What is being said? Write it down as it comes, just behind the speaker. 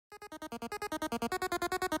Hey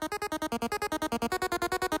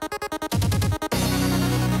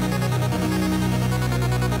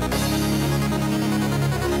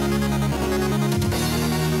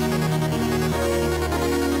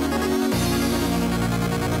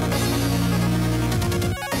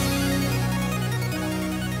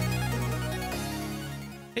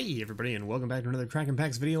everybody, and welcome back to another Kraken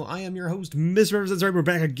Packs video. I am your host, MrBevers. That's right, we're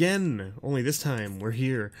back again. Only this time, we're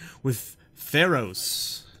here with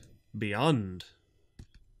Theros Beyond.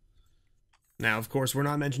 Now, of course, we're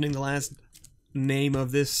not mentioning the last name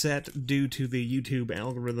of this set due to the YouTube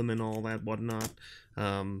algorithm and all that whatnot.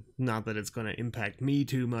 Not that it's going to impact me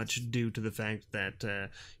too much due to the fact that,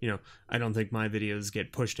 you know, I don't think my videos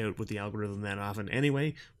get pushed out with the algorithm that often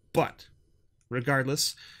anyway. But,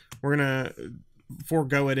 regardless, we're going to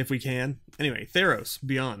forego it if we can. Anyway, Theros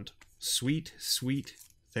Beyond. Sweet, sweet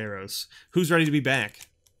Theros. Who's ready to be back?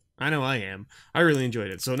 I know I am. I really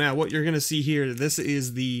enjoyed it. So now what you're going to see here, this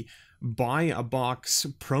is the Buy a Box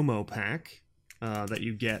promo pack that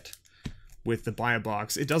you get with the Buy a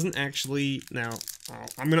Box. It doesn't actually... Now,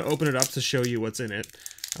 I'm going to open it up to show you what's in it.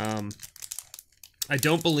 I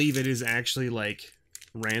don't believe it is actually, like,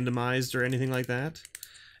 randomized or anything like that.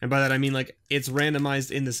 And by that I mean, like, it's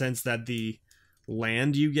randomized in the sense that the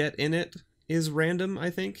land you get in it is random,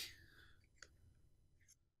 I think.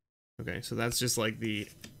 Okay, so that's just like the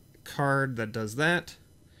card that does that.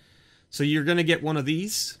 So you're gonna get one of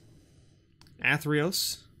these.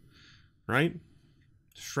 Athreos, right?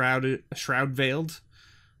 Shroud veiled.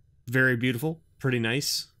 Very beautiful, pretty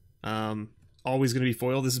nice. Always gonna be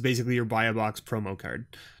foil. This is basically your Buy a Box promo card.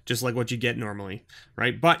 Just like what you get normally,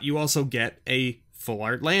 right? But you also get a full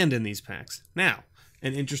art land in these packs. Now,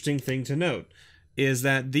 an interesting thing to note is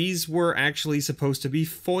that these were actually supposed to be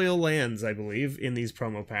foil lands, I believe, in these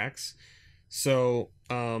promo packs. So,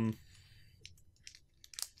 let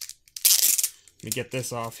me get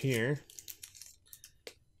this off here.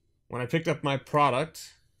 When I picked up my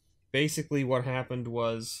product, basically what happened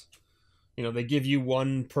was, you know, they give you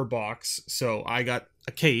one per box. So I got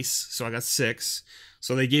a case, so I got 6.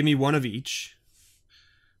 So they gave me one of each.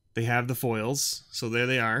 They have the foils, so there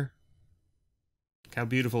they are. Look how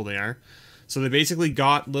beautiful they are. So they basically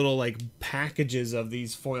got little, like, packages of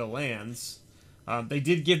these foil lands. They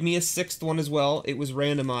did give me a 6th one as well. It was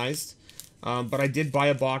randomized. But I did buy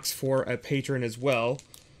a box for a patron as well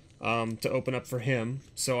to open up for him.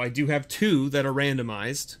 So I do have 2 that are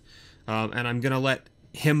randomized. And I'm going to let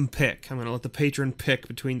him pick. I'm going to let the patron pick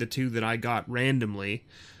between the 2 that I got randomly.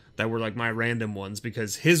 That were, like, my random ones.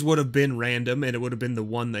 Because his would have been random, and it would have been the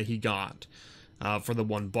one that he got. For the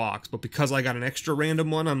one box, but because I got an extra random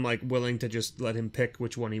one, I'm like willing to just let him pick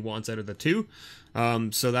which one he wants out of the 2.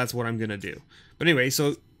 So that's what I'm gonna do. But anyway,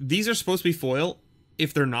 so these are supposed to be foil.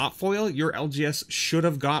 If they're not foil, your LGS should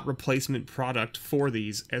have got replacement product for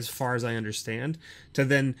these, as far as I understand, to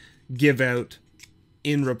then give out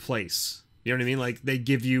in replace. You know what I mean? Like, they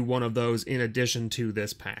give you one of those in addition to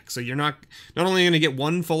this pack. So you're not only going to get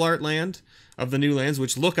one full art land of the new lands,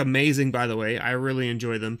 which look amazing, by the way. I really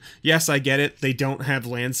enjoy them. Yes, I get it. They don't have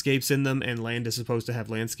landscapes in them, and land is supposed to have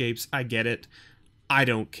landscapes. I get it. I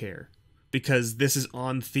don't care. Because this is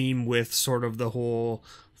on theme with sort of the whole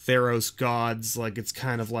Theros gods. Like, it's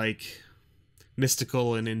kind of like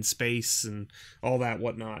mystical and in space and all that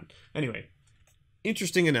whatnot. Anyway,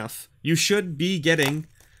 interesting enough. You should be getting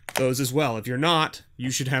those as well. If you're not,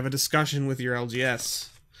 you should have a discussion with your LGS.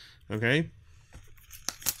 Okay?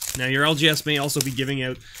 Now, your LGS may also be giving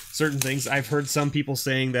out certain things. I've heard some people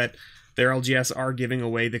saying that their LGS are giving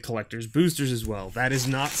away the collector's boosters as well. That is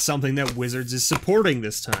not something that Wizards is supporting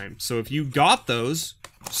this time. So if you got those,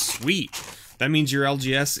 sweet. That means your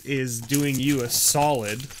LGS is doing you a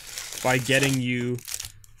solid by getting you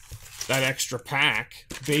that extra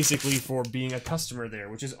pack, basically for being a customer there,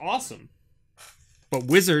 which is awesome. But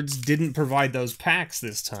Wizards didn't provide those packs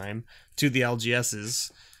this time to the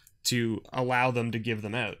LGSs to allow them to give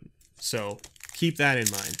them out. So keep that in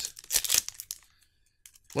mind.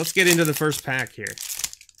 Let's get into the first pack here.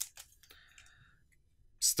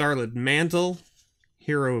 Starlit Mantle,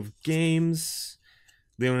 Hero of Games,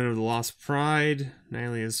 Leonin of the Lost Pride,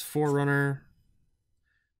 Nylia's Forerunner,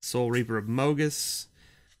 Soul Reaper of Mogus,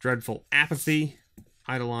 Dreadful Apathy,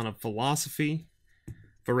 Eidolon of Philosophy,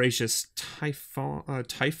 Voracious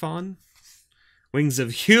Typhon, Wings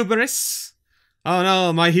of Hubris. Oh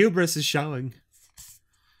no, my hubris is showing.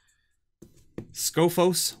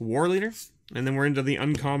 Scophos, War Leader. And then we're into the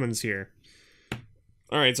uncommons here.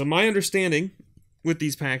 Alright, so my understanding with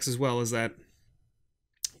these packs as well is that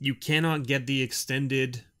you cannot get the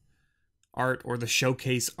extended art or the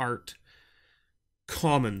showcase art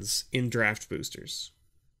commons in draft boosters.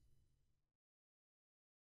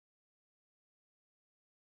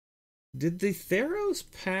 Did the Theros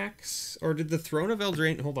packs, or did the Throne of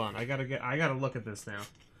Eldraine... Hold on, I gotta look at this now.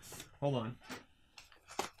 Hold on.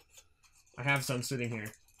 I have some sitting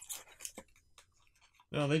here.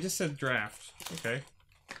 No, they just said draft. Okay.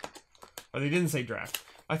 Or they didn't say draft.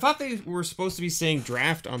 I thought they were supposed to be saying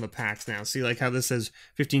draft on the packs now. See, like how this says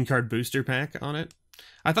 15-card booster pack on it?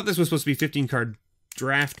 I thought this was supposed to be 15-card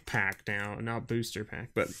draft pack now, not booster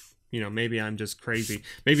pack. But, you know, maybe I'm just crazy.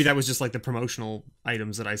 Maybe that was just like the promotional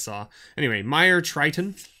items that I saw. Anyway, Mire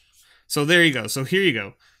Triton. So there you go. So here you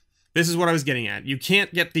go. This is what I was getting at. You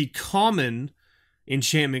can't get the common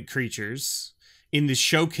enchantment creatures in the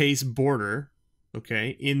showcase border,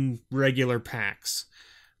 okay, in regular packs.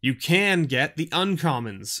 You can get the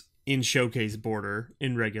uncommons in showcase border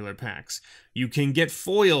in regular packs. You can get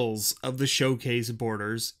foils of the showcase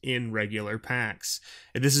borders in regular packs.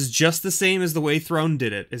 And this is just the same as the way Throne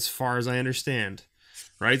did it, as far as I understand.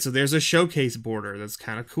 Right? So there's a showcase border that's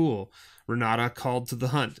kind of cool. Renata Called to the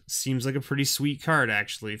Hunt. Seems like a pretty sweet card,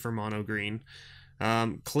 actually, for mono green.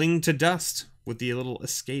 Cling to Dust with the little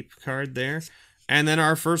escape card there. And then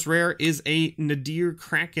our first rare is a Nadir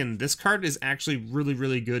Kraken. This card is actually really,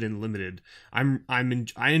 really good in limited. I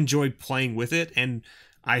enjoy playing with it, and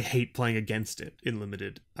I hate playing against it in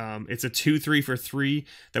limited. It's a 2/3 for 3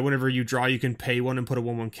 that whenever you draw, you can pay 1 and put a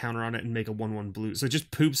 1/1 counter on it and make a 1/1 blue. So it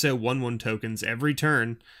just poops out 1/1 tokens every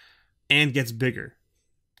turn and gets bigger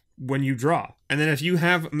when you draw. And then if you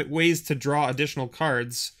have ways to draw additional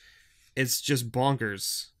cards, it's just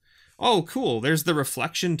bonkers. Oh, cool. There's the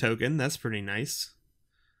reflection token. That's pretty nice.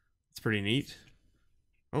 That's pretty neat.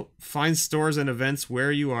 Oh, find stores and events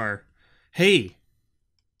where you are. Hey!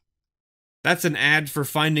 That's an ad for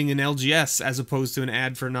finding an LGS as opposed to an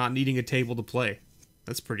ad for not needing a table to play.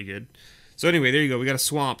 That's pretty good. So anyway, there you go. We got a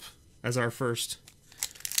swamp as our first.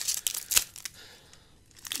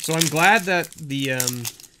 So I'm glad that the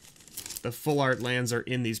full art lands are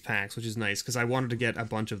in these packs, which is nice, because I wanted to get a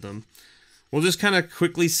bunch of them. We'll just kind of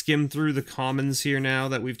quickly skim through the commons here now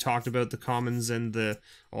that we've talked about the commons and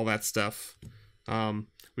all that stuff.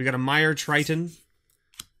 We got a Mire Triton,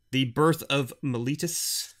 the Birth of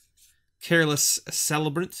Meletus, Careless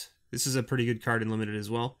Celebrant. This is a pretty good card in limited as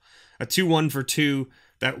well. A 2/1 for 2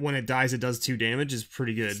 that when it dies it does 2 damage is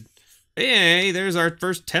pretty good. Hey, there's our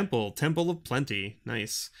first temple. Temple of Plenty.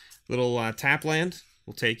 Nice. Little tap land.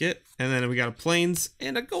 We'll take it. And then we got a plains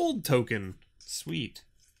and a gold token. Sweet.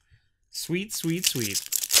 Sweet, sweet, sweet.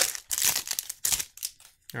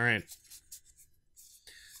 Alright.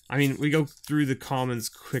 I mean, we go through the commons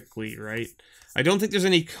quickly, right? I don't think there's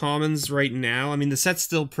any commons right now. I mean, the set's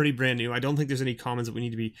still pretty brand new. I don't think there's any commons that we need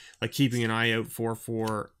to be like keeping an eye out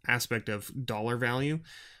for aspect of dollar value.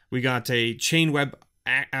 We got a Chainweb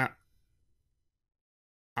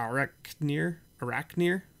Arachneer.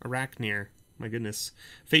 My goodness.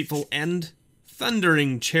 Fateful End,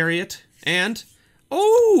 Thundering Chariot, and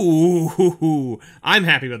oh, I'm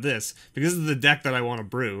happy with this because this is the deck that I want to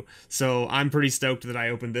brew. So I'm pretty stoked that I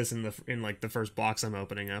opened this in like the first box I'm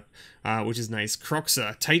opening up, which is nice.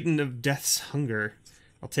 Croxa, Titan of Death's Hunger.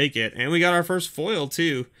 I'll take it. And we got our first foil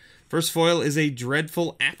too. First foil is a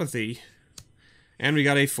Dreadful Apathy, and we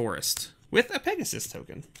got a Forest with a Pegasus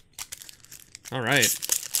token. All right.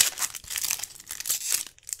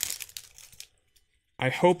 I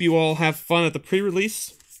hope you all have fun at the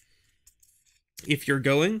pre-release, if you're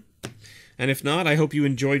going. And if not, I hope you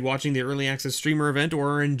enjoyed watching the Early Access Streamer event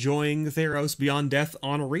or are enjoying Theros Beyond Death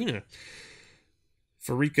on Arena.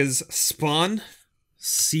 Farika's Spawn,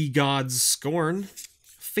 Sea God's Scorn,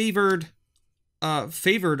 Favored of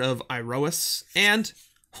Iroas, and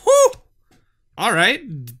whoo! Alright,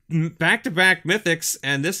 back-to-back mythics,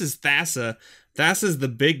 and this is Thassa. Thassa's the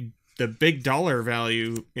big dollar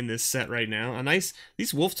value in this set right now.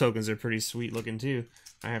 These wolf tokens are pretty sweet looking too,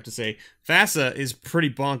 I have to say. Thassa is pretty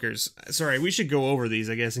bonkers. Sorry, we should go over these,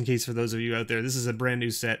 I guess, in case for those of you out there. This is a brand new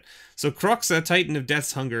set. So Croxa, Titan of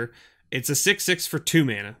Death's Hunger. It's a 6/6 for 2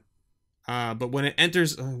 mana. But when it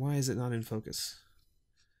enters... why is it not in focus?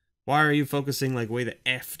 Why are you focusing like way the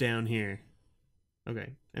F down here?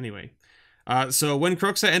 Okay, anyway. So when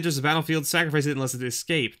Croxa enters the battlefield, sacrifice it unless it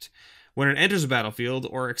escaped. When it enters a battlefield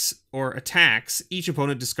or attacks, each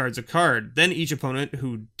opponent discards a card. Then each opponent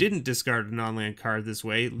who didn't discard a non-land card this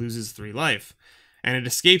way loses 3 life. And it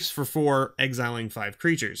escapes for 4, exiling 5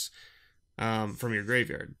 creatures from your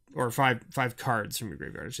graveyard. Or 5 cards from your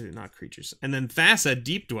graveyard, actually, not creatures. And then Thassa,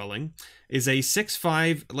 Deep Dwelling, is a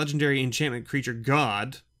 6/5 legendary enchantment creature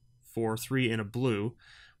god for 3 and a blue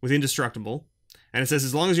with Indestructible. And it says,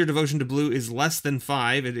 as long as your devotion to blue is less than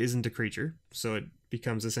 5, it isn't a creature. So it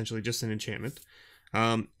becomes essentially just an enchantment.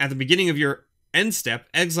 At the beginning of your End step,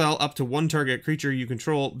 exile up to one target creature you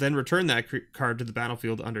control, then return that card to the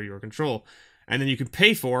battlefield under your control. And then you can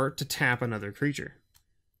pay to tap another creature.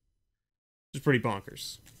 It's pretty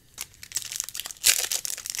bonkers.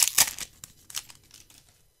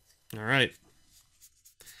 Alright.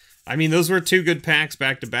 I mean, those were 2 good packs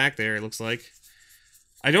back to back there, it looks like.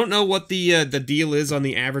 I don't know what the deal is on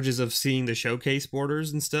the averages of seeing the showcase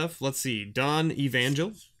borders and stuff. Let's see. Dawn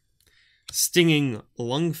Evangel. Stinging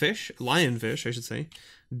Lionfish, I should say.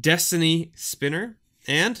 Destiny Spinner.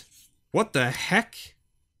 And what the heck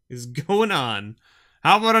is going on?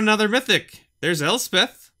 How about another mythic? There's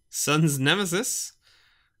Elspeth, Sun's Nemesis.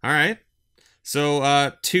 Alright.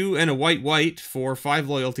 So, 2 and a white for 5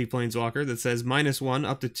 loyalty planeswalker that says -1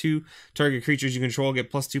 up to 2 target creatures you control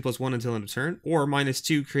get +2/+1 until end of turn, or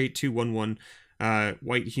 -2 create 2 1/1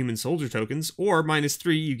 white human soldier tokens, or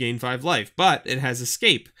 -3 you gain 5 life. But it has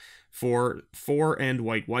escape for 4 and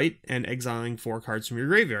white and exiling 4 cards from your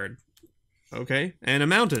graveyard. Okay, and a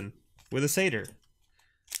mountain with a satyr.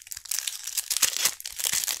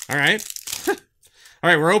 Alright.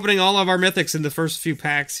 Alright, we're opening all of our mythics in the first few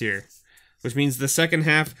packs here. Which means the second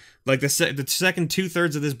half, like the second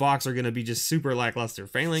 2/3 of this box are going to be just super lackluster.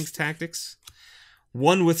 Phalanx Tactics,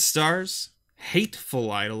 One with Stars,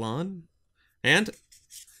 Hateful Eidolon, and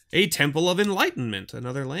a Temple of Enlightenment,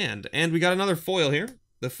 another land. And we got another foil here.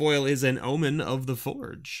 The foil is an Omen of the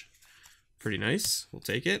Forge. Pretty nice. We'll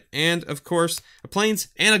take it. And, of course, a Plains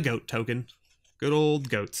and a Goat token. Good old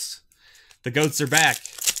goats. The goats are back.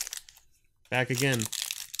 Back again.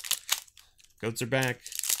 Goats are back.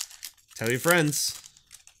 Tell your friends.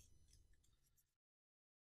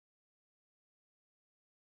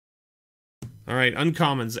 Alright,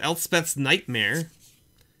 uncommons. Elspeth's Nightmare.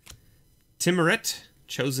 Timuret,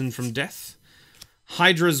 Chosen from Death.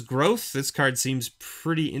 Hydra's Growth. This card seems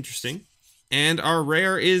pretty interesting. And our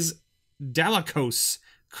rare is Dalakos,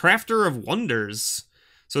 Crafter of Wonders.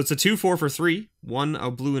 So it's a 2/4 for 3. 1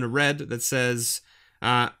 a blue and a red that says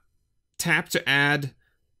tap to add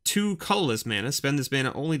 2 colorless mana. Spend this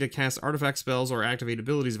mana only to cast artifact spells or activate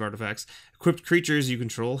abilities of artifacts. Equipped creatures you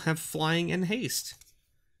control have flying and haste.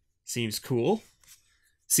 Seems cool.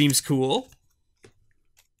 Seems cool.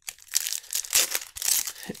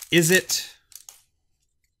 Is it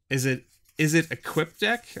equip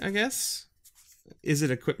deck, I guess? Is it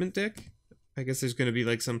equipment deck? I guess there's gonna be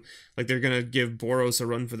like some, like they're gonna give Boros a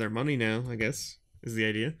run for their money now, I guess, is the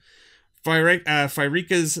idea.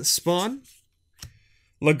 Pyrika's Spawn.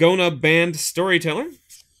 Lagona Band Storyteller,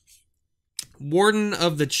 Warden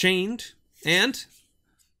of the Chained, and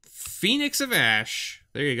Phoenix of Ash.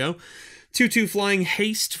 There you go. 2/2 flying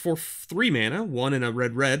haste for 3 mana, 1 in a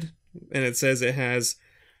red, and it says it has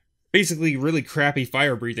basically really crappy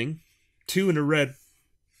fire breathing. 2 in a red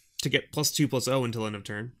to get +2/+0 until end of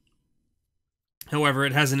turn. However,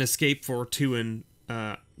 it has an escape for 2 in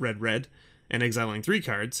red, and exiling 3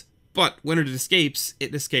 cards. But when it escapes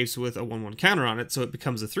with a 1/1 counter on it, so it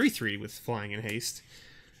becomes a 3/3 with flying and haste,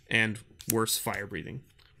 and worse fire breathing.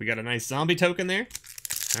 We got a nice zombie token there.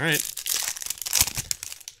 Alright.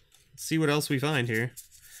 Let's see what else we find here.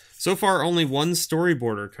 So far, only 1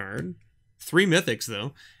 storyboarder card. 3 mythics,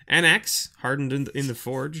 though. Anax, Hardened in the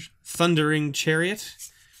Forge. Thundering Chariot.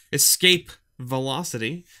 Escape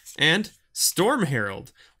Velocity. And Storm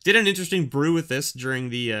Herald. Did an interesting brew with this during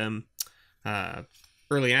the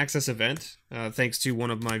early access event, thanks to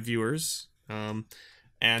one of my viewers.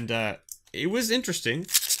 It was interesting.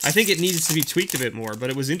 I think it needs to be tweaked a bit more, but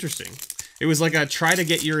it was interesting. It was like a try to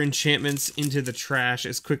get your enchantments into the trash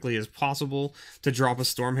as quickly as possible to drop a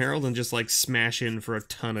Storm Herald and just like smash in for a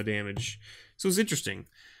ton of damage. So it was interesting.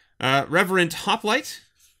 Reverent Hoplite,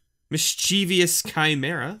 Mischievous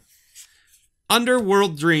Chimera,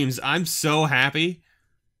 Underworld Dreams. I'm so happy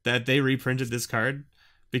that they reprinted this card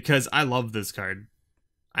because I love this card.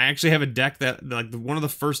 I actually have a deck that, like, one of the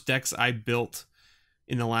first decks I built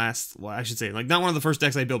in the last, well, I should say, like, not one of the first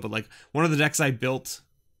decks I built, but, like, one of the decks I built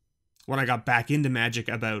when I got back into Magic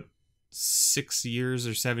about 6 years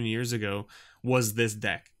or 7 years ago was this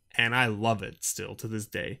deck. And I love it still to this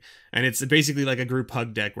day. And it's basically like a group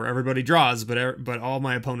hug deck where everybody draws, but all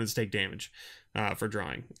my opponents take damage for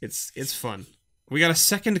drawing. It's fun. We got a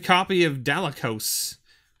second copy of Dalakos.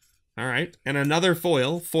 Alright, and another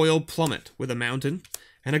foil Plummet with a mountain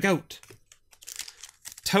and a goat.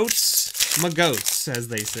 Totes my goats, as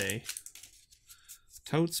they say.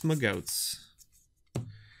 Totes my goats.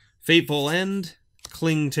 Fateful End,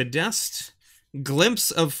 Cling to Dust,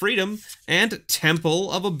 Glimpse of Freedom, and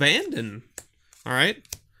Temple of Abandon.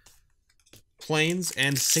 Alright. Plains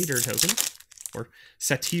and Satyr token. Or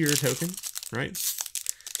Satyr token, right?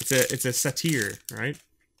 It's a satyr, right?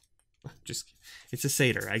 Just, it's a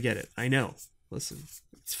satyr. I get it. I know. Listen,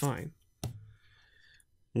 it's fine.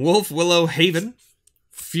 Wolf Willow Haven,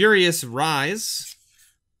 Furious Rise,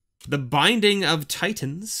 The Binding of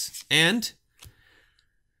Titans, and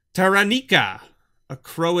Taranika, a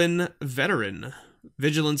Crowan veteran.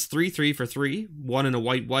 Vigilance 3/3 for 3, 1 and a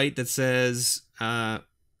white that says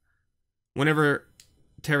whenever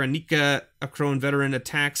Taranika, a Crowan veteran,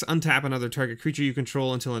 attacks, untap another target creature you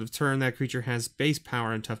control until end of turn. That creature has base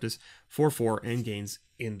power and toughness 4/4 and gains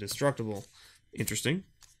indestructible. Interesting.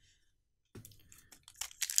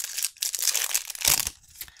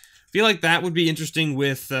 Feel like that would be interesting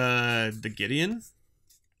with the Gideon,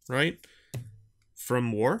 right?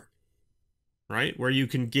 From War, right? Where you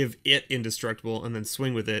can give it indestructible and then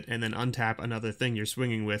swing with it and then untap another thing you're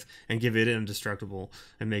swinging with and give it indestructible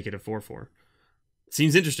and make it a 4/4.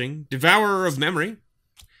 Seems interesting. Devourer of Memory,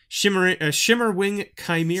 Shimmerwing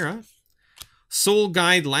Chimera, Soul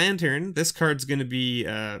Guide Lantern. This card's going to be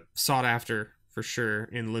sought after for sure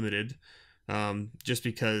in Limited. Just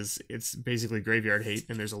because it's basically graveyard hate,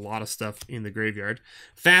 and there's a lot of stuff in the graveyard.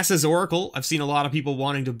 Thassa's Oracle. I've seen a lot of people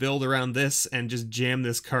wanting to build around this and just jam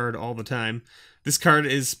this card all the time. This card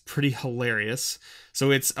is pretty hilarious.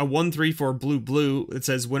 So it's a 1/3 for blue. It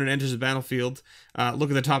says when it enters the battlefield, look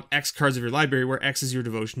at the top X cards of your library, where X is your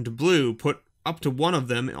devotion to blue. Put up to one of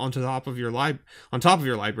them on top of your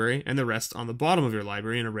library, and the rest on the bottom of your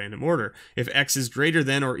library in a random order. If X is greater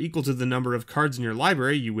than or equal to the number of cards in your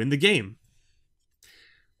library, you win the game.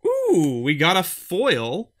 Ooh, we got a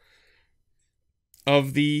foil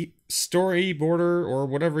of the storyboarder, or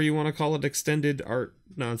whatever you want to call it, extended art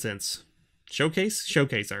nonsense. Showcase?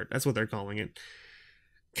 Showcase art. That's what they're calling it.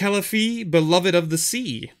 Caliphie, Beloved of the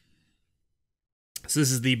Sea. So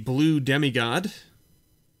this is the blue demigod.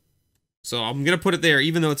 So I'm going to put it there,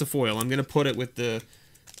 even though it's a foil. I'm going to put it with the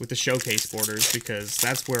showcase borders, because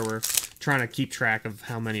that's where we're trying to keep track of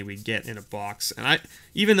how many we get in a box. And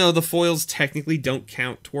even though the foils technically don't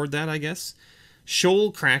count toward that, I guess.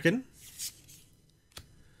 Shoal Kraken,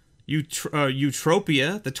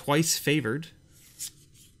 Eutropia, the Twice Favored,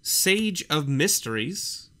 Sage of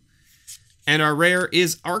Mysteries, and our rare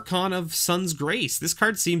is Archon of Sun's Grace. This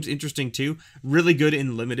card seems interesting too. Really good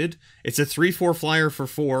in Limited. It's a 3/4 flyer for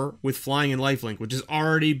 4 with flying and lifelink, which is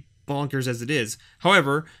already bonkers as it is.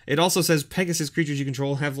 However, it also says Pegasus creatures you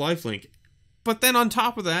control have lifelink. But then on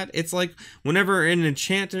top of that, it's like whenever an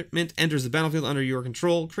enchantment enters the battlefield under your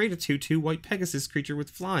control, create a 2/2 white Pegasus creature with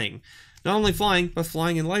flying. Not only flying, but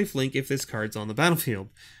flying and lifelink if this card's on the battlefield.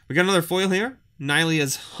 We got another foil here,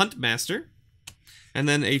 Nylia's Huntmaster, and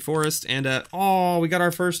then a forest and a we got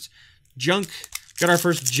our first junk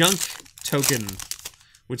token,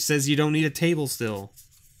 which says you don't need a table still.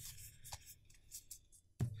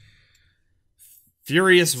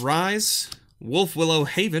 Furious Rise, Wolf Willow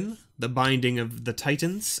Haven, The Binding of the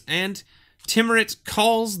Titans, and Timurit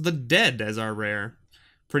Calls the Dead as our rare.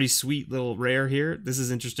 Pretty sweet little rare here. This is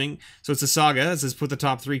interesting. So it's a saga. It says put the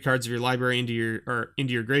top 3 cards of your library into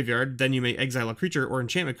your graveyard. Then you may exile a creature or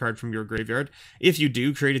enchantment card from your graveyard. If you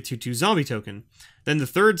do, create a 2/2 zombie token. Then the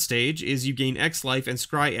third stage is you gain X life and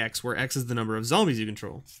scry X, where X is the number of zombies you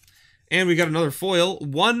control. And we got another foil,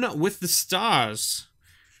 One with the Stars.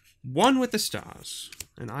 One with the Stars.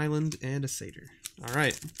 An island and a satyr.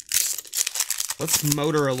 Alright. Let's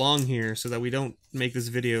motor along here so that we don't make this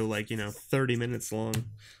video like, 30 minutes long.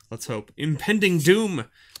 Let's hope. Impending Doom.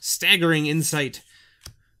 Staggering Insight.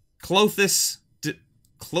 Clothis'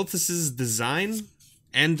 Design.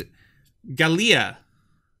 And Galia.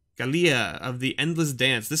 Galia of the Endless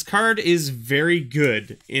Dance. This card is very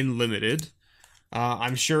good in Limited.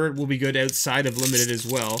 I'm sure it will be good outside of Limited as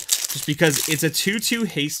well. Just because it's a 2/2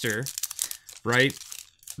 haster, right?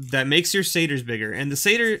 That makes your satyrs bigger. And the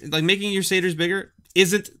satyr, making your satyrs bigger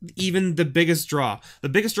isn't even the biggest draw. The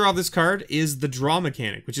biggest draw of this card is the draw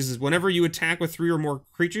mechanic, which is whenever you attack with 3 or more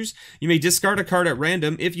creatures, you may discard a card at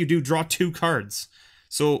random. If you do, draw 2 cards.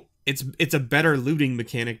 So it's a better looting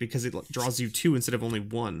mechanic because it draws you 2 instead of only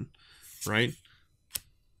 1, right?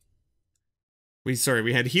 We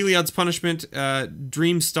had Heliod's Punishment,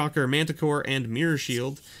 Dreamstalker Manticore, and Mirror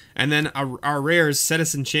Shield. And then our rares,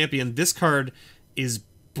 Citizen Champion. This card is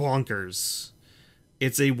bonkers.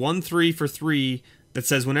 It's a 1/3 for 3 that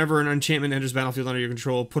says whenever an enchantment enters battlefield under your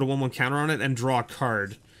control, put a 1/1 counter on it and draw a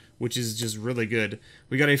card, which is just really good.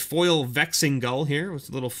 We got a foil Vexing Gull here with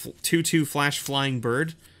a little 2/2 flash flying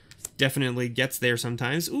bird. Definitely gets there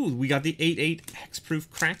sometimes. Ooh, we got the 8/8 Hexproof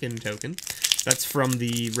Kraken token. That's from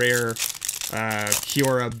the rare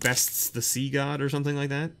Kiora Bests the Sea God or something like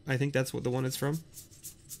that. I think that's what the one it's from.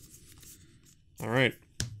 Alright.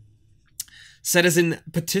 Citizen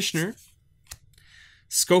Petitioner.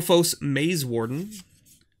 Skophos Maze Warden,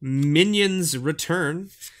 Minions Return,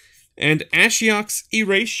 and Ashiok's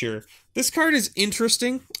Erasure. This card is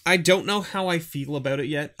interesting. I don't know how I feel about it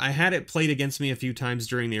yet. I had it played against me a few times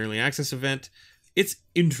during the early access event. It's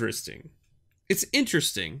interesting. It's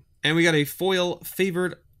interesting. And we got a foil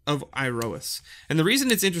Favored of Iroas. And the reason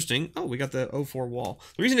it's interesting... Oh, we got the 0-4 wall.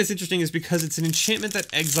 The reason it's interesting is because it's an enchantment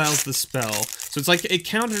that exiles the spell. So it's like it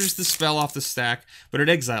counters the spell off the stack, but it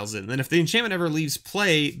exiles it. And then if the enchantment ever leaves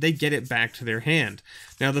play, they get it back to their hand.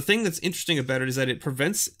 Now, the thing that's interesting about it is that it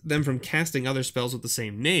prevents them from casting other spells with the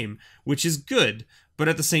same name, which is good. But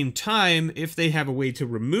at the same time, if they have a way to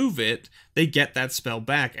remove it, they get that spell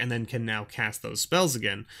back and then can now cast those spells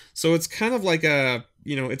again. So it's kind of like a,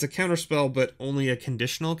 you know, it's a counterspell, but only a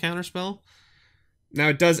conditional counterspell. Now,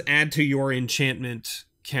 it does add to your enchantment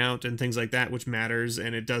count and things like that, which matters,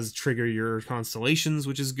 and it does trigger your constellations,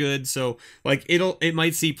 which is good. So, like, it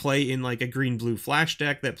might see play in, like, a green-blue flash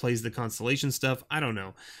deck that plays the constellation stuff. I don't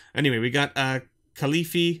know. Anyway, we got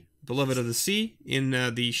Khalifi, Beloved of the Sea, in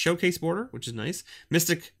the showcase border, which is nice.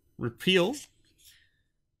 Mystic Repeal.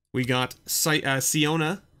 We got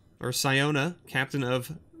Siona, Captain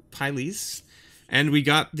of Pyles. And we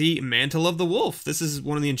got the Mantle of the Wolf. This is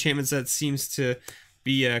one of the enchantments that seems to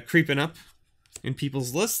be creeping up in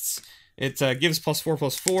people's lists. It gives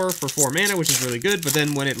 +4/+4 for 4 mana, which is really good, but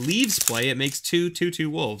then when it leaves play, it makes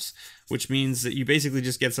 2/2/2 wolves, which means that you basically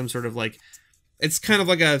just get some sort of, like, it's kind of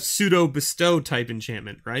like a pseudo-bestow type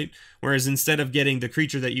enchantment, right? Whereas instead of getting the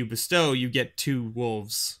creature that you bestow, you get 2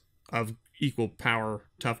 wolves of equal power,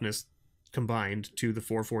 toughness combined to the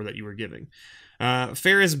 4/4 that you were giving.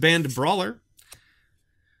 Ferris Band Brawler.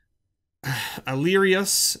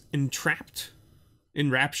 Illyrius Enraptured.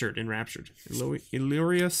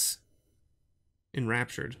 Illyrius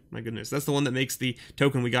Enraptured. My goodness. That's the one that makes the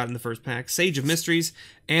token we got in the first pack. Sage of Mysteries.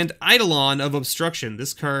 And Eidolon of Obstruction.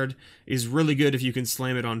 This card is really good if you can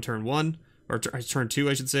slam it on turn 1. Or turn 2,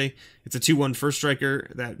 I should say. It's a 2/1 first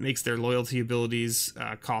striker that makes their loyalty abilities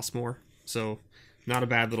cost more. So, not a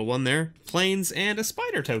bad little one there. Plains and a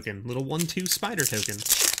spider token. Little 1/2 spider token.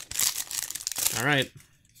 Alright.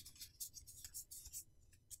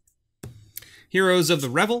 Heroes of the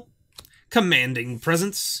Revel. Commanding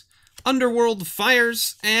Presence. Underworld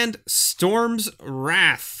Fires, and Storm's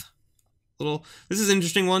Wrath. This is an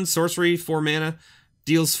interesting one. Sorcery, 4 mana,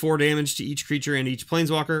 deals 4 damage to each creature and each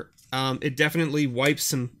planeswalker. It definitely wipes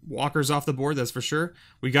some walkers off the board, that's for sure.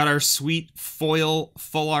 We got our sweet foil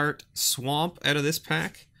full art Swamp out of this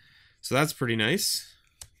pack, so that's pretty nice.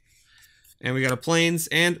 And we got a Plains,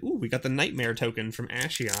 and ooh, we got the Nightmare token from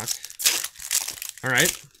Ashiok. All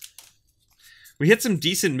right. We hit some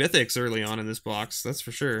decent mythics early on in this box, that's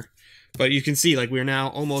for sure. But you can see, like, we're now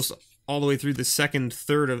almost all the way through the second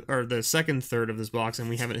third of this box, and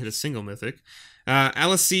we haven't hit a single mythic.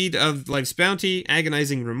 Aliseed of Life's Bounty,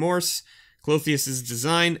 Agonizing Remorse, Clothius'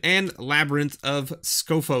 Design, and Labyrinth of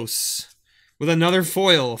Skophos. With another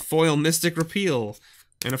foil Mystic Repeal,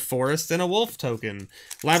 and a Forest and a Wolf token.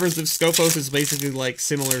 Labyrinth of Skophos is basically, like,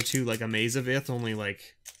 similar to, like, a Maze of Ith, only,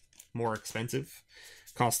 like, more expensive.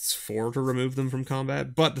 Costs 4 to remove them from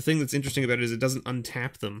combat, but the thing that's interesting about it is it doesn't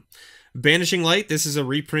untap them. Banishing Light, this is a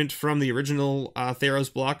reprint from the original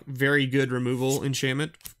Theros block. Very good removal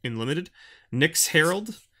enchantment in Limited. Nyx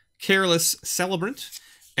Herald, Careless Celebrant,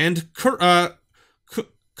 and Kunoros,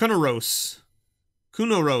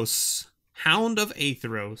 Hound of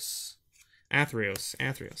Athreos.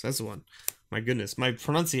 Athreos, that's the one. My goodness, my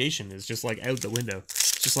pronunciation is just, like, out the window.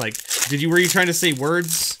 It's just like, were you trying to say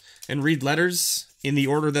words and read letters in the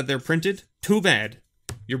order that they're printed? Too bad.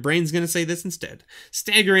 Your brain's gonna say this instead.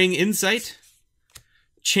 Staggering Insight,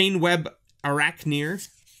 Chainweb Arachneer,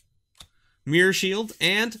 Mirror Shield,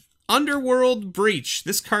 and Underworld Breach.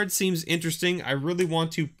 This card seems interesting. I really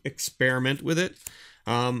want to experiment with it.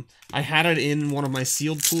 I had it in one of my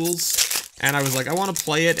sealed pools, and I was like, I want to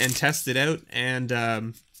play it and test it out, and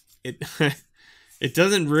it it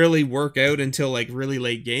doesn't really work out until, like, really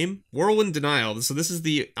late game. Whirlwind Denial. So this is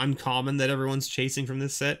the uncommon that everyone's chasing from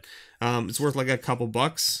this set. It's worth, like, a couple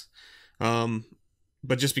bucks.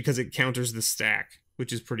 But just because it counters the stack,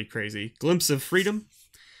 which is pretty crazy. Glimpse of Freedom.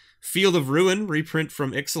 Field of Ruin, reprint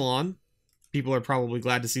from Ixalan. People are probably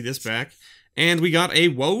glad to see this back. And we got a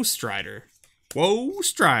Woe Strider. Woe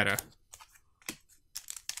Strider.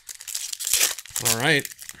 Alright.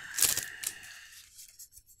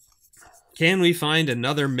 Can we find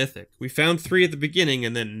another mythic? We found 3 at the beginning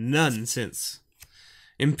and then none since.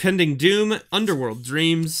 Impending Doom, Underworld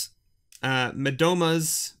Dreams,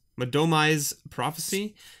 Medomai's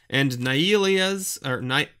Prophecy, and Nylea's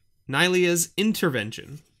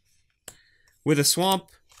Intervention. With a Swamp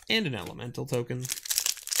and an Elemental token.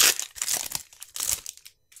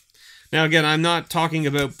 Now, again, I'm not talking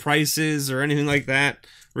about prices or anything like that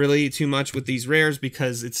really too much with these rares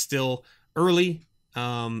because it's still early.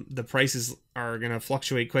 The prices are going to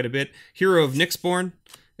fluctuate quite a bit. Hero of Nyxborn,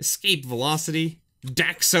 Escape Velocity,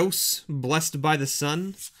 Daxos, Blessed by the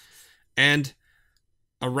Sun, and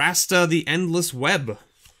Arasta the Endless Web.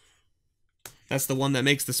 That's the one that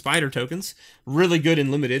makes the spider tokens. Really good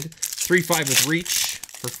in limited. 3/5 with reach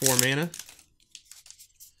for 4 mana.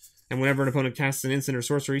 And whenever an opponent casts an instant or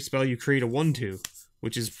sorcery spell, you create a 1/2,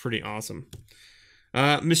 which is pretty awesome.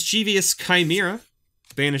 Mischievous Chimera,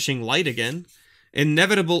 banishing light again.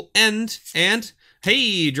 Inevitable End, and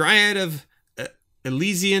hey, Dryad of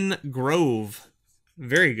Elysian Grove.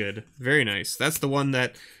 Very good, very nice. That's the one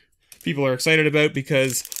that people are excited about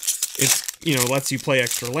because it's, you know, lets you play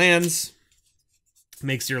extra lands,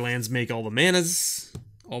 makes your lands make all the manas,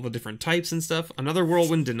 all the different types and stuff. Another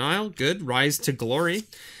Whirlwind Denial, good. Rise to Glory.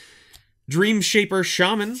 Dream Shaper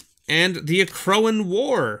Shaman, and the Akroan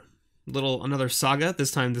War. Another saga,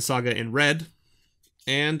 this time the saga in red.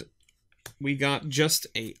 And we got just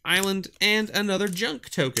a island and another junk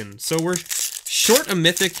token. So we're short a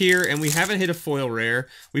mythic here, and we haven't hit a foil rare.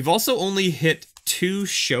 We've also only hit 2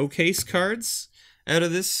 showcase cards out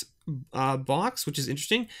of this box, which is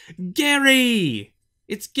interesting. Gary!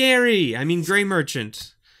 It's Gary! I mean, Grey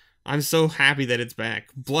Merchant. I'm so happy that it's back.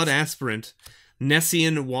 Blood Aspirant,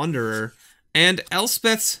 Nessian Wanderer, and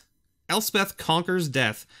Elspeth Conquers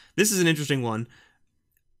Death. This is an interesting one.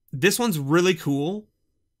 This one's really cool,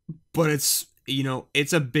 but it's, you know,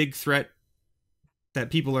 it's a big threat that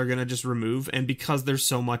people are going to just remove, and because there's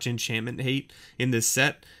so much enchantment hate in this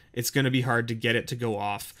set, it's going to be hard to get it to go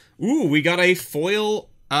off. Ooh, we got a foil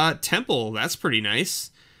temple. That's pretty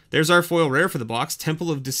nice. There's our foil rare for the box,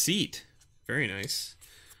 Temple of Deceit. Very nice.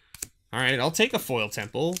 Alright, I'll take a foil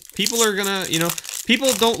temple. People are gonna, you know,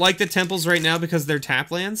 people don't like the temples right now because they're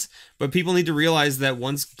tap lands, but people need to realize that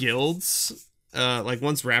once guilds, like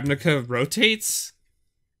once Ravnica rotates,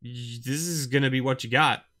 this is gonna be what you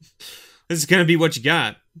got. This is gonna be what you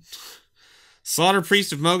got. Slaughter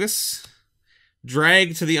Priest of Mogus,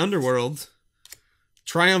 Drag to the Underworld,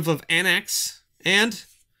 Triumph of Anax, and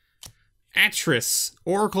Atris,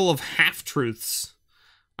 Oracle of Half-Truths.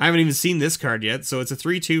 I haven't even seen this card yet, so it's a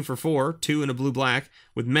 3/2 for 4, 2 and a blue-black,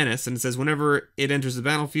 with Menace, and it says whenever it enters the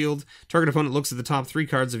battlefield, target opponent looks at the top 3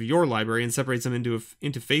 cards of your library and separates them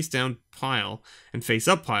into face-down pile and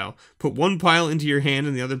face-up pile. Put 1 pile into your hand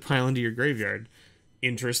and the other pile into your graveyard.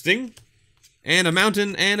 Interesting. And a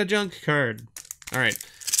mountain and a junk card. Alright,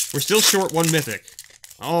 we're still short 1 mythic.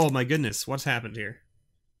 Oh my goodness, what's happened here?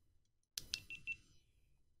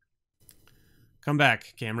 Come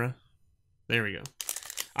back, camera. There we go.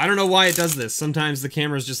 I don't know why it does this. Sometimes the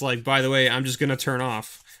camera's just like, by the way, I'm just gonna turn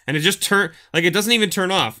off. And it just like, it doesn't even turn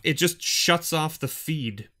off. It just shuts off the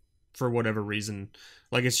feed for whatever reason.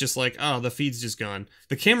 Like, it's just like, oh, the feed's just gone.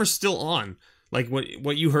 The camera's still on. Like,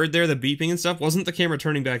 what you heard there, the beeping and stuff, wasn't the camera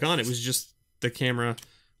turning back on. It was just the camera,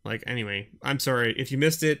 like, anyway. I'm sorry. If you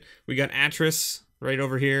missed it, we got Atris right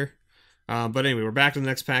over here. But anyway, we're back to the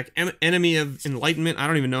next pack. Enemy of Enlightenment. I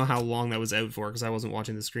don't even know how long that was out for because I wasn't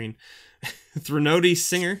watching the screen. Threnody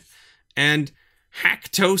Singer, and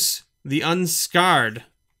Haktos the Unscarred.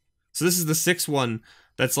 So this is the 6th one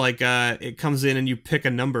that's like, it comes in and you pick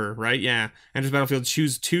a number, right? Yeah. Enters battlefield,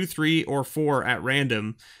 choose 2, 3, or 4 at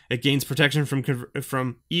random. It gains protection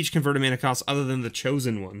from each converted mana cost other than the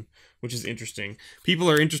chosen one, which is interesting. People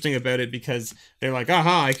are interesting about it because they're like,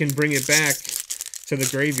 aha, I can bring it back to the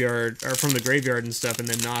graveyard, or from the graveyard and stuff, and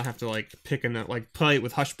then not have to, like, pick a, like, play it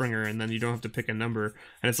with Hushbringer, and then you don't have to pick a number.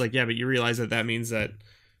 And it's like, yeah, but you realize that that means that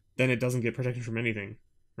then it doesn't get protection from anything,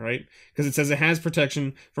 right? Because it says it has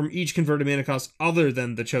protection from each converted mana cost other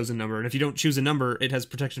than the chosen number, and if you don't choose a number, it has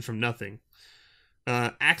protection from nothing.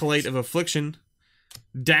 Acolyte of Affliction,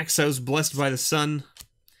 Daxos, Blessed by the Sun,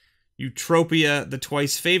 Eutropia, the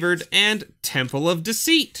Twice Favored, and Temple of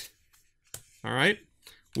Deceit. Alright.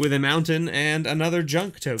 With a mountain and another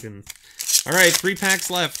junk token. Alright, 3 packs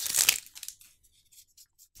left.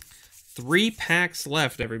 3 packs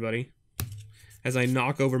left, everybody. As I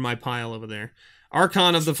knock over my pile over there.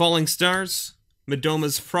 Archon of the Falling Stars,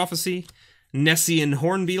 Midoma's Prophecy, Nessian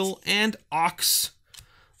Hornbeetle, and Ox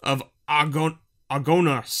of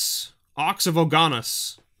Agonas. Ox of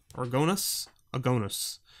Ogonas. Orgonas?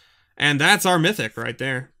 Agonas. And that's our mythic right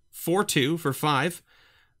there. 4/2 for 5.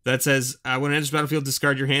 That says, when it enters battlefield,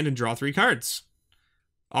 discard your hand and draw 3 cards.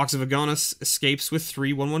 Ox of Agonas escapes with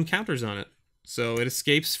 3 1/1 counters on it. So it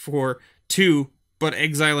escapes for 2, but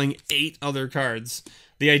exiling 8 other cards.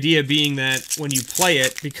 The idea being that when you play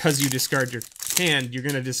it, because you discard your hand, you're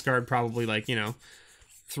going to discard probably, like, you know,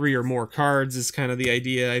 3 or more cards is kind of the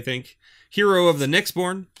idea, I think. Hero of the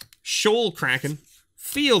Nyxborn, Shoal Kraken,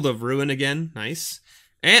 Field of Ruin again, nice.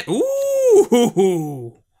 And,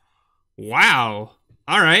 ooh! Wow.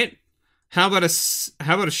 Alright. How about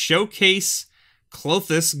a Showcase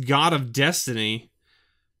Clothis, God of Destiny?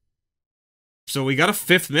 So we got a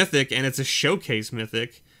 5th Mythic, and it's a Showcase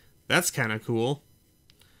Mythic. That's kind of cool.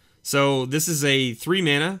 So this is a 3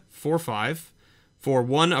 mana, 4/5, for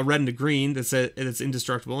 1, a red and a green that's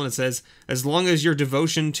indestructible, and it says, as long as your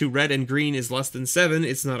devotion to red and green is less than 7,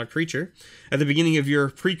 it's not a creature. At the beginning of your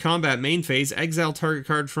pre-combat main phase, exile target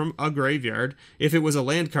card from a graveyard. If it was a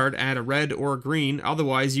land card, add a red or a green.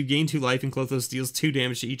 Otherwise, you gain 2 life and Clothos deals 2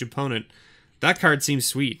 damage to each opponent. That card seems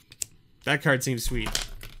sweet. That card seems sweet.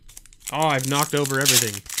 Oh, I've knocked over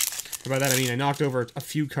everything. By that I mean I knocked over a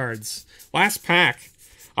few cards. Last pack.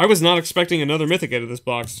 I was not expecting another Mythic out of this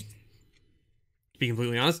box. To be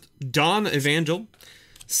completely honest. Dawn Evangel.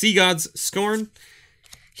 Sea God's Scorn.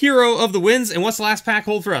 Hero of the Winds. And what's the last pack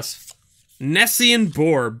hold for us? Nessian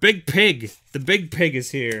Boar. Big Pig. The Big Pig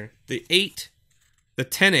is here. The 8. The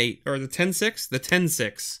 10-8. Or the 10-6? The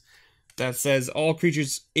 10-6. That says all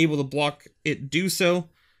creatures able to block it do so.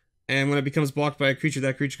 And when it becomes blocked by a creature,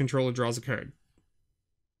 that creature controller draws a card.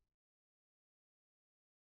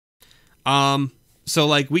 So,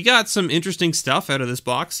 like, we got some interesting stuff out of this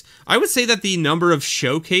box. I would say that the number of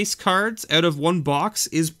showcase cards out of one box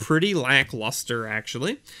is pretty lackluster,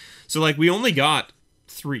 actually. So, like, we only got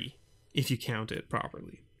 3, if you count it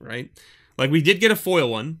properly, right? Like, we did get a foil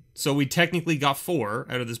one, so we technically got 4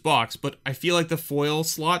 out of this box, but I feel like the foil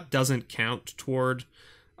slot doesn't count toward,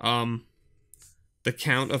 the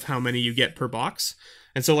count of how many you get per box.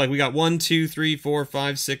 And so, like, we got 1, 2, 3, 4,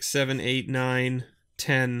 5, 6, 7, 8, 9...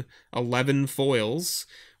 10, 11 foils,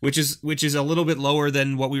 which is a little bit lower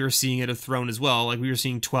than what we were seeing at a Throne as well. Like, we were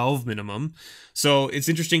seeing 12 minimum. So it's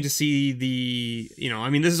interesting to see the, you know, I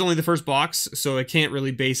mean, this is only the first box, so I can't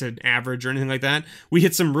really base an average or anything like that. We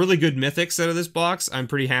hit some really good mythics out of this box. I'm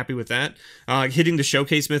pretty happy with that. Hitting the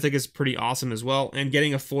showcase mythic is pretty awesome as well, and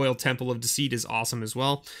getting a foil Temple of Deceit is awesome as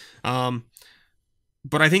well.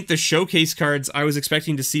 But I think the showcase cards, I was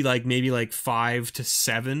expecting to see like maybe like 5 to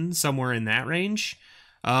 7, somewhere in that range.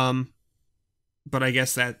 But I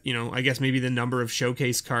guess that, you know, I guess maybe the number of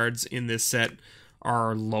showcase cards in this set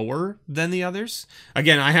are lower than the others.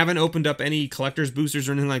 Again, I haven't opened up any collector's boosters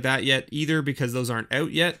or anything like that yet either, because those aren't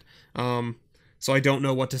out yet. So I don't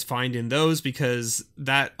know what to find in those, because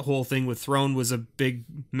that whole thing with Throne was a big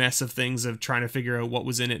mess of things of trying to figure out what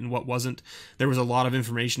was in it and what wasn't. There was a lot of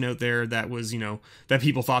information out there that was, you know, that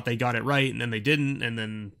people thought they got it right and then they didn't, and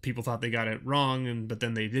then people thought they got it wrong, but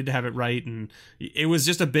then they did have it right, and it was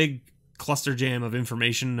just a big cluster jam of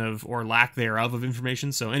information, or lack thereof of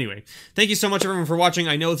information. So anyway, thank you so much everyone for watching.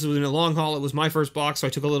 I know this was in a long haul. It was my first box, so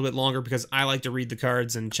I took a little bit longer because I like to read the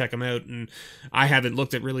cards and check them out, and I haven't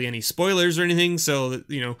looked at really any spoilers or anything, so,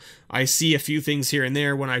 you know, I see a few things here and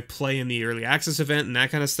there when I play in the early access event and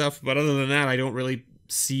that kind of stuff, but other than that, I don't really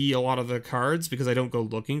see a lot of the cards because I don't go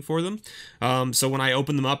looking for them. So when I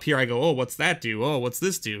open them up here, I go, oh, what's that do? Oh, what's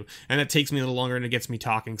this do? And it takes me a little longer and it gets me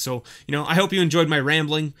talking. So, you know, I hope you enjoyed my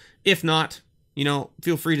rambling. If not, you know,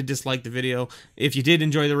 feel free to dislike the video. If you did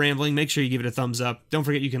enjoy the rambling, make sure you give it a thumbs up. Don't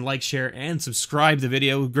forget you can like, share, and subscribe the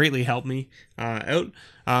video. It would greatly help me out.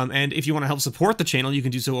 And if you want to help support the channel, you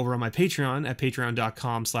can do so over on my Patreon at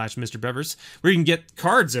patreon.com/MrBevers, where you can get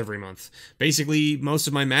cards every month. Basically, most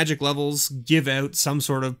of my Magic levels give out some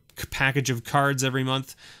sort of package of cards every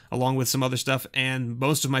month, along with some other stuff, and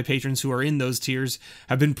most of my patrons who are in those tiers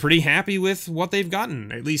have been pretty happy with what they've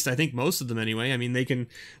gotten. At least I think most of them anyway. I mean, they can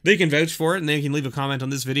vouch for it, and they can leave a comment on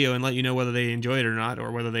this video and let you know whether they enjoy it or not,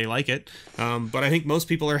 or whether they like it. But I think most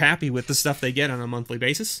people are happy with the stuff they get on a monthly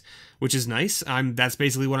basis, which is nice. That's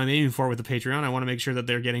basically what I'm aiming for with the Patreon. I want to make sure that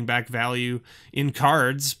they're getting back value in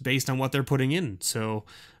cards based on what they're putting in. So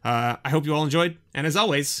I hope you all enjoyed, and as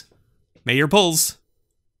always, may your pulls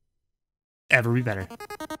ever be better.